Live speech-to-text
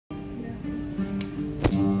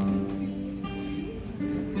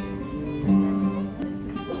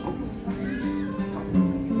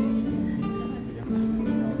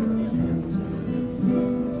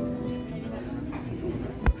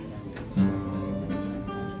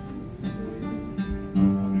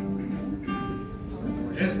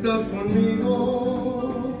Estás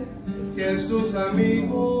conmigo, Jesús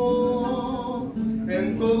amigo,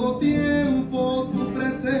 en todo tiempo tu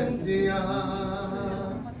presencia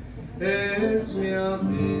es mi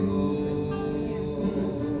amigo.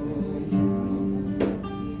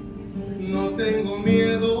 No tengo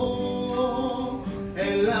miedo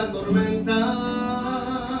en la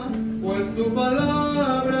tormenta, pues tu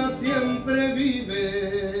palabra siempre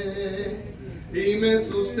vive y me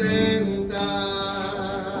sustenta.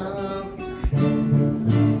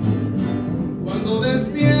 Cuando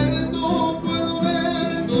despierto puedo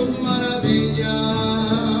ver tus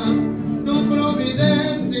maravillas, tu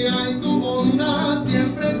providencia y tu bondad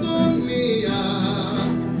siempre son mías.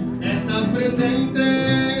 Estás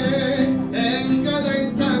presente en cada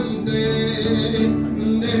instante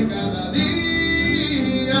de cada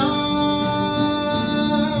día.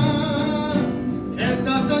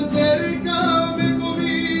 Estás tan cerca, me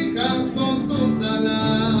cobijas con tus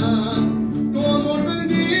alas. Tu amor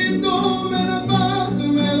bendito me da paz,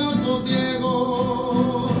 me da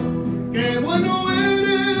sosiego. Qué bueno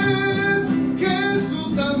eres,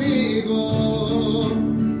 Jesús amigo,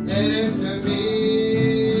 eres mi amigo.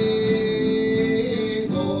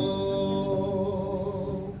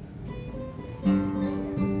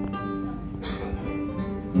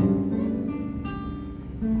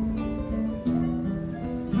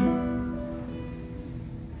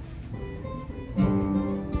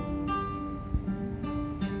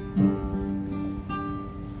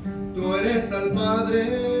 Tú eres al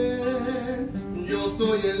Padre, yo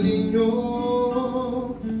soy el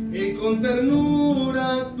niño, y con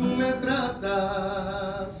ternura tú me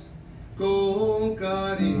tratas con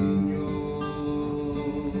cariño.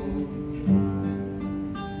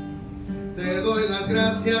 Te doy las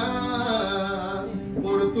gracias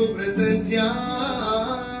por tu presencia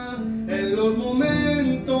en los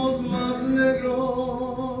momentos más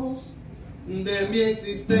negros de mi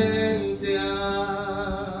existencia.